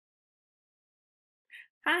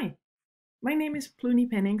Hi, my name is Pluni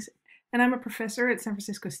Pennings, and I'm a professor at San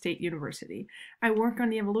Francisco State University. I work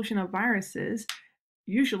on the evolution of viruses,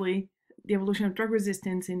 usually the evolution of drug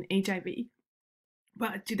resistance in HIV.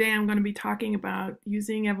 But today I'm going to be talking about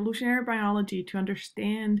using evolutionary biology to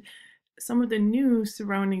understand some of the news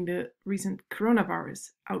surrounding the recent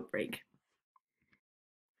coronavirus outbreak.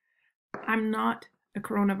 I'm not a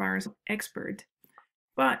coronavirus expert,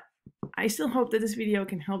 but I still hope that this video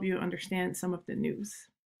can help you understand some of the news.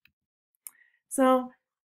 So,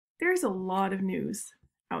 there's a lot of news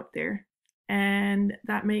out there, and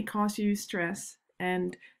that may cause you stress,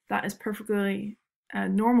 and that is perfectly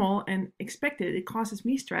normal and expected. It causes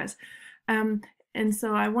me stress. Um, and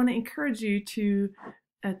so I want to encourage you to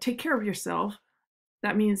take care of yourself.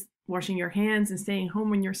 That means washing your hands and staying home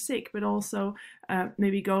when you're sick, but also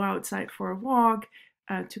maybe go outside for a walk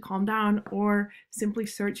to calm down, or simply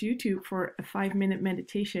search YouTube for a 5-minute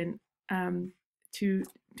meditation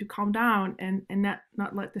to calm down and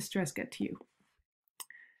not let the stress get to you.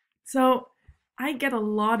 So I get a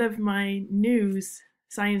lot of my news,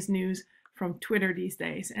 science news, from Twitter these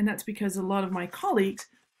days, and that's because a lot of my colleagues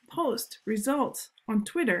post results on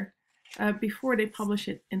Twitter before they publish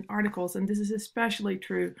it in articles, and this is especially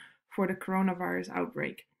true for the coronavirus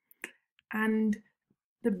outbreak. And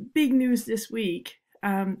the big news this week,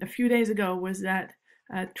 a few days ago, was that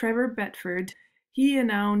Trevor Bedford, he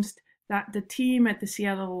announced that the team at the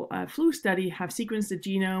Seattle flu study have sequenced the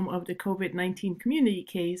genome of the COVID-19 community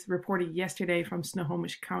case reported yesterday from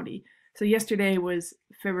Snohomish County. So yesterday was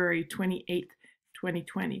February 28th,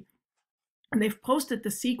 2020. And they've posted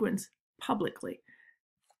the sequence publicly.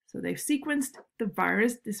 So they've sequenced the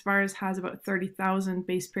virus. This virus has about 30,000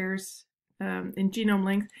 base pairs in genome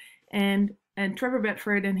length. And Trevor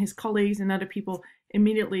Bedford and his colleagues and other people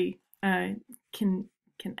immediately can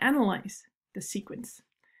analyze the sequence.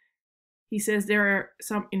 He says there are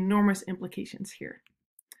some enormous implications here.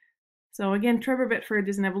 So again, Trevor Bedford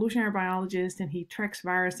is an evolutionary biologist, and he tracks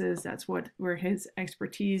viruses. That's where his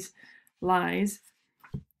expertise lies.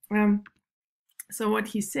 So what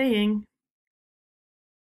he's saying,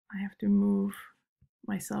 I have to move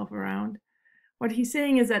myself around. What he's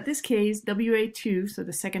saying is that this case, WA2, so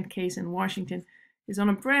the second case in Washington, is on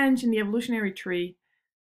a branch in the evolutionary tree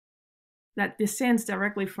that descends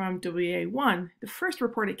directly from WA1, the first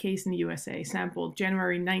reported case in the USA, sampled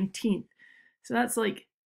January 19th. So that's like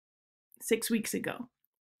 6 weeks ago,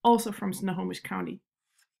 also from Snohomish County.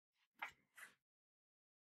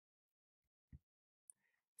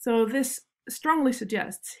 So this strongly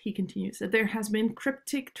suggests, he continues, that there has been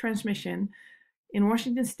cryptic transmission in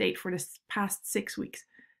Washington state for the past 6 weeks.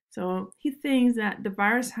 So he thinks that the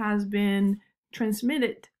virus has been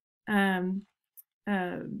transmitted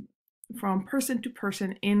from person to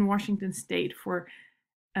person in Washington state for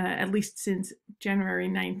at least since January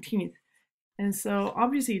 19th. And so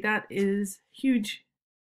obviously that is huge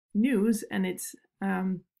news, and it's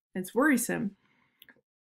worrisome.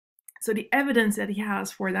 So the evidence that he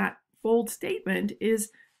has for that bold statement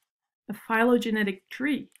is a phylogenetic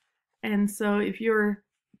tree. And so if you're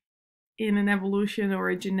in an evolution or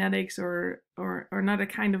a genetics or another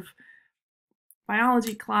kind of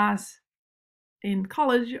biology class in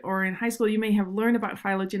college or in high school, you may have learned about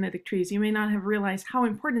phylogenetic trees. You may not have realized how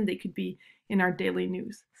important they could be in our daily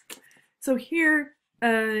news. So here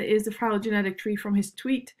is the phylogenetic tree from his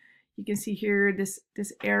tweet. You can see here this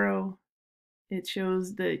arrow. It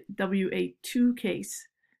shows the WA2 case,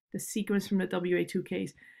 the sequence from the WA2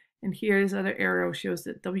 case. And here this other arrow shows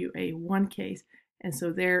the WA1 case. And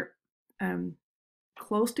so they're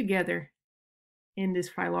close together in this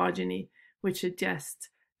phylogeny, which suggests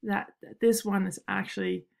that this one is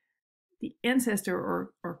actually the ancestor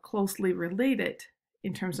or closely related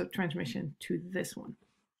in terms of transmission to this one.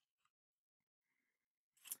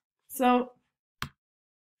 So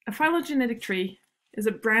a phylogenetic tree is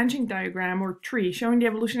a branching diagram or tree showing the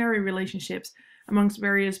evolutionary relationships amongst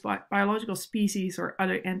various biological species or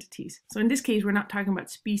other entities. So in this case, we're not talking about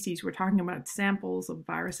species, we're talking about samples of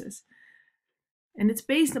viruses. And it's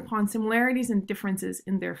based upon similarities and differences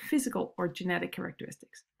in their physical or genetic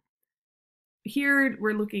characteristics. Here,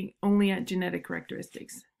 we're looking only at genetic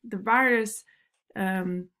characteristics. The virus,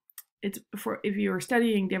 if you are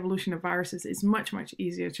studying the evolution of viruses, it's much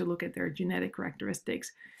easier to look at their genetic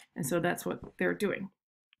characteristics. And so that's what they're doing.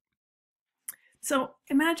 So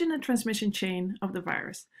imagine a transmission chain of the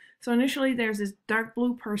virus. So initially there's this dark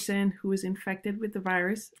blue person who is infected with the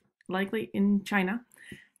virus, likely in China.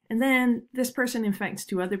 And then this person infects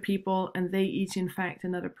 2 other people, and they each infect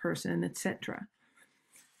another person, etc.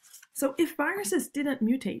 So if viruses didn't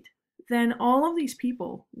mutate, then all of these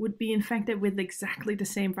people would be infected with exactly the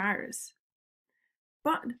same virus.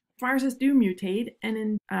 But viruses do mutate, and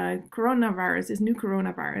in coronavirus, this new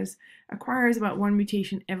coronavirus, acquires about one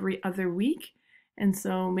mutation every other week. And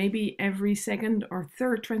so maybe every second or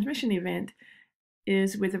third transmission event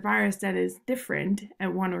is with a virus that is different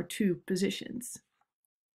at one or two positions.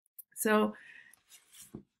 So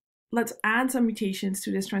let's add some mutations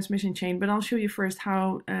to this transmission chain, but I'll show you first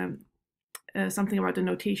how something about the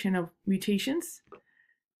notation of mutations.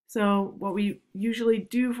 So what we usually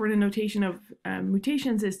do for the notation of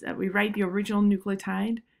mutations is that we write the original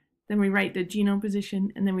nucleotide, then we write the genome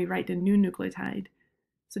position, and then we write the new nucleotide.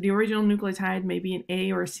 So the original nucleotide may be an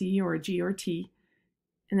A or a C or a G or a T,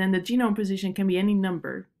 and then the genome position can be any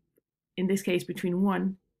number, in this case between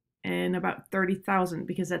 1 and about 30,000,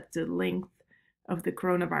 because that's the length of the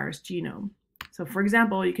coronavirus genome. So for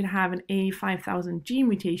example, you could have an A5000 gene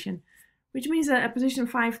mutation, which means that at position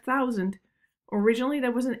 5000, originally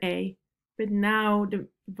that was an A, but now the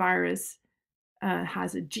virus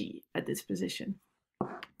has a G at this position.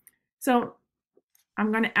 So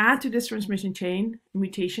I'm going to add to this transmission chain a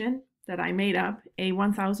mutation that I made up,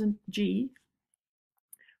 A1000G.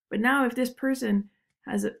 But now if this person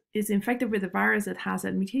is infected with a virus that has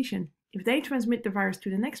that mutation, if they transmit the virus to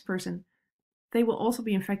the next person, they will also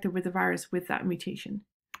be infected with the virus with that mutation.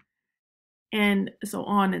 And so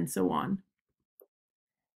on and so on.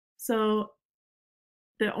 So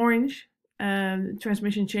the orange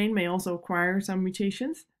transmission chain may also acquire some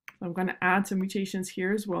mutations. So I'm going to add some mutations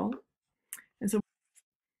here as well. And so,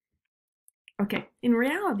 okay, in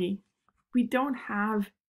reality, we don't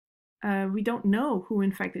know who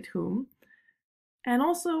infected whom. And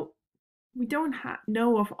also, we don't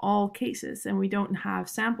know of all cases, and we don't have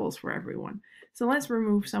samples for everyone. So let's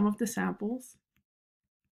remove some of the samples.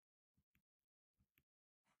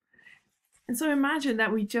 And so imagine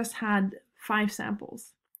that we just had 5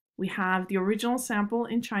 samples. We have the original sample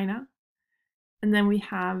in China, and then we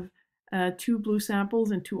have 2 blue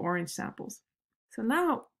samples and 2 orange samples. So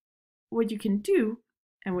now what you can do,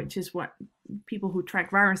 and which is what people who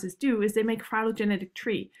track viruses do, is they make a phylogenetic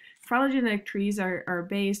tree. Phylogenetic trees are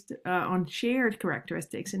based on shared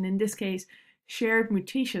characteristics, and in this case, shared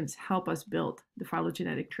mutations help us build the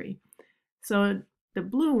phylogenetic tree. So the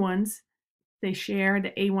blue ones, they share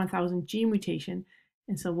the A1000G mutation,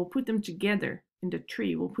 and so we'll put them together in the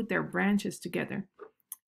tree. We'll put their branches together.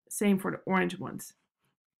 Same for the orange ones.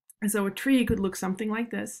 And so a tree could look something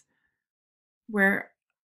like this, where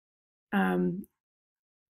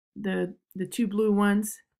the 2 blue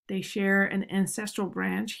ones, they share an ancestral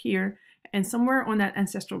branch here, and somewhere on that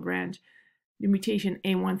ancestral branch, the mutation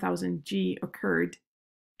A1000G occurred,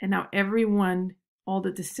 and now everyone, all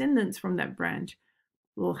the descendants from that branch,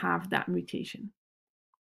 will have that mutation.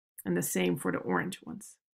 And the same for the orange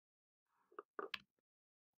ones.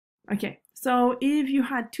 Okay, so if you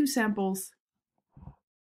had 2 samples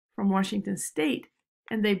from Washington State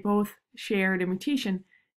and they both share the mutation,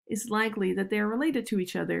 it's likely that they're related to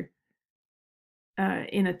each other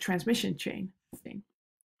in a transmission chain.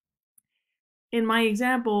 In my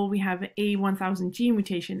example, we have an A1000G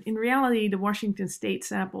mutation. In reality, the Washington State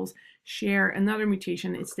samples share another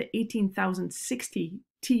mutation. It's the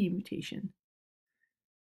 18060T mutation.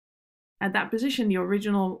 At that position, the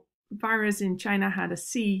original virus in China had a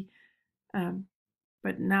C,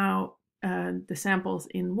 but now the samples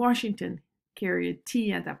in Washington carry a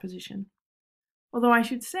T at that position. Although I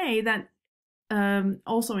should say that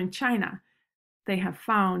also in China, they have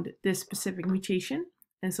found this specific mutation.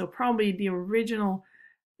 And so probably the original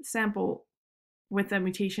sample with that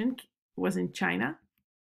mutation was in China.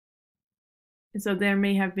 And so there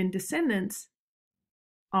may have been descendants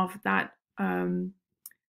of that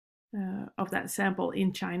sample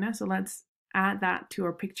in China. So let's add that to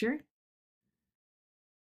our picture.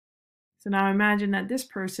 So now imagine that this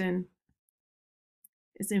person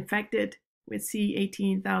is infected with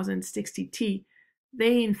C18060T.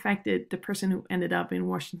 They infected the person who ended up in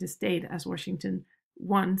Washington State as Washington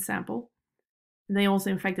 1 sample. And they also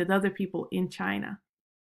infected other people in China.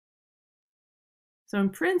 So in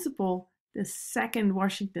principle, the second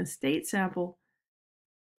Washington State sample,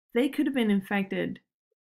 they could have been infected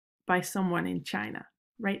by someone in China,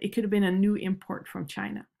 right? It could have been a new import from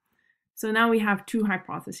China. So now we have 2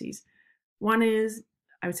 hypotheses. One is,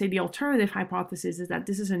 I would say the alternative hypothesis is that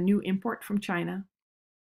this is a new import from China.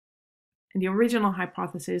 And the original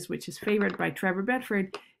hypothesis, which is favored by Trevor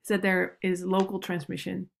Bedford, is that there is local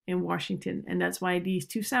transmission in Washington, and that's why these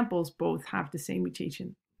 2 samples both have the same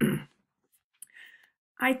mutation.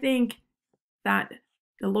 I think that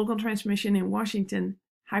the local transmission in Washington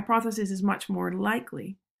hypothesis is much more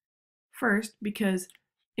likely. First, because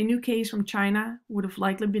a new case from China would have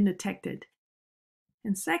likely been detected.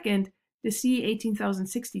 And second, the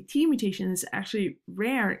C18060T mutation is actually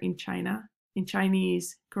rare in China, in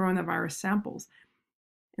Chinese coronavirus samples.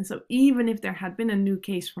 And so even if there had been a new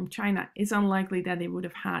case from China, it's unlikely that they would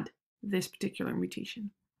have had this particular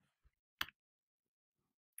mutation.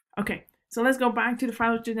 Okay, so let's go back to the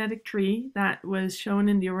phylogenetic tree that was shown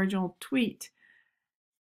in the original tweet.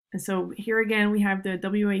 And so here again, we have the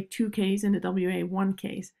WA2 case and the WA1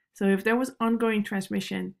 case. So if there was ongoing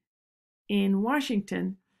transmission in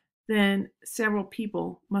Washington, then several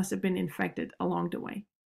people must have been infected along the way.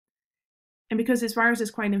 And because this virus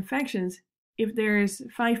is quite infectious, if there's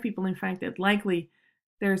 5 people infected, likely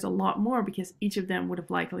there's a lot more because each of them would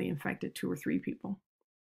have likely infected 2 or 3 people.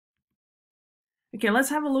 Okay, let's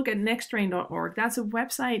have a look at nextstrain.org. That's a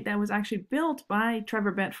website that was actually built by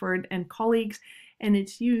Trevor Bedford and colleagues, and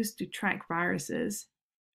it's used to track viruses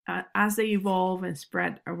as they evolve and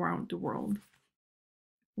spread around the world.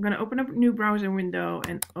 I'm going to open up a new browser window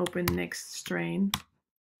and open nextstrain.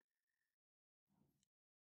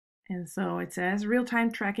 And so it says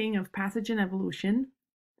real-time tracking of pathogen evolution.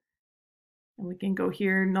 And we can go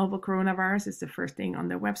here. Novel coronavirus is the first thing on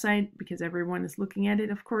their website because everyone is looking at it,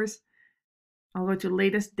 of course. I'll go to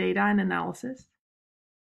latest data and analysis.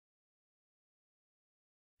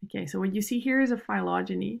 Okay, so what you see here is a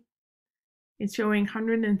phylogeny. It's showing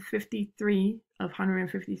 153 of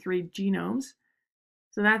 153 genomes.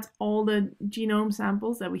 So that's all the genome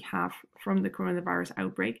samples that we have from the coronavirus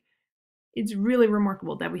outbreak. It's really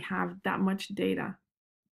remarkable that we have that much data,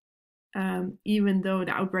 even though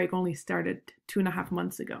the outbreak only started 2.5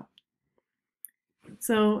 months ago.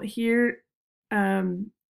 So here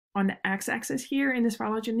on the x-axis here in this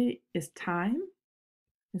phylogeny is time.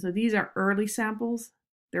 And so these are early samples.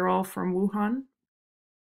 They're all from Wuhan.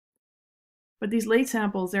 But these late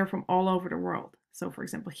samples, they're from all over the world. So for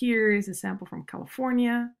example, here is a sample from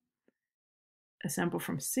California, a sample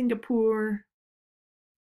from Singapore,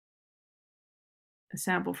 a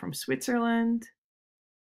sample from Switzerland.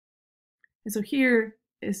 And so here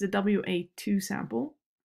is the WA2 sample.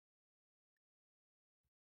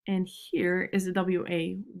 And here is the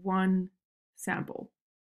WA1 sample.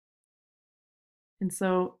 And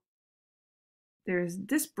so there's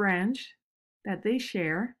this branch that they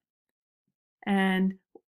share. And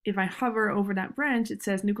if I hover over that branch, it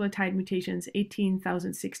says nucleotide mutations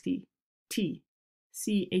 18060T,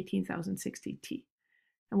 C18060T.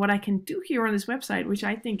 And what I can do here on this website, which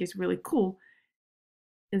I think is really cool,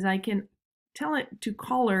 is I can tell it to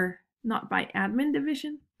color not by admin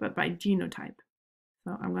division, but by genotype.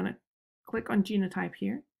 So I'm going to click on genotype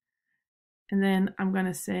here. And then I'm going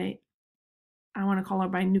to say, I want to color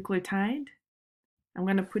by nucleotide. I'm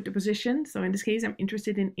going to put the position. So in this case, I'm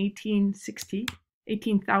interested in 18060.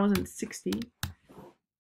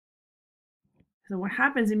 So what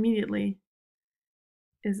happens immediately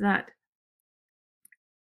is that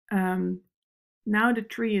now the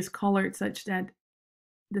tree is colored such that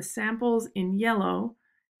the samples in yellow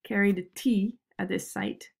carry the T at this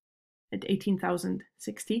site at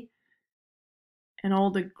 18,060, and all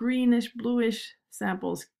the greenish bluish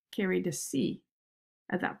samples carry the C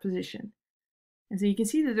at that position. And so you can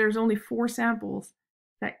see that there's only 4 samples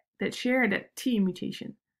that share that T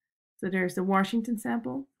mutation. So there's the Washington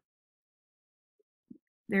sample,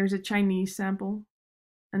 there's a Chinese sample,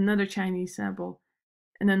 another Chinese sample,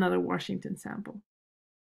 and another Washington sample.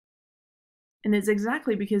 And it's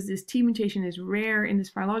exactly because this T mutation is rare in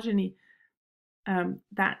this phylogeny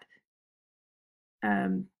that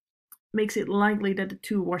makes it likely that the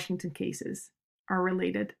 2 Washington cases are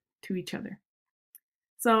related to each other.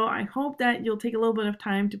 So I hope that you'll take a little bit of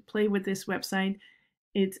time to play with this website.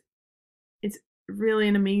 It's really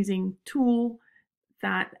an amazing tool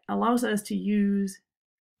that allows us to use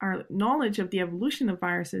our knowledge of the evolution of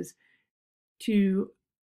viruses to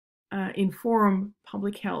inform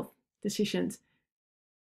public health decisions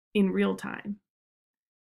in real time.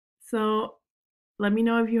 So let me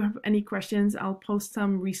know if you have any questions. I'll post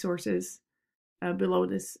some resources below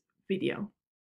this video.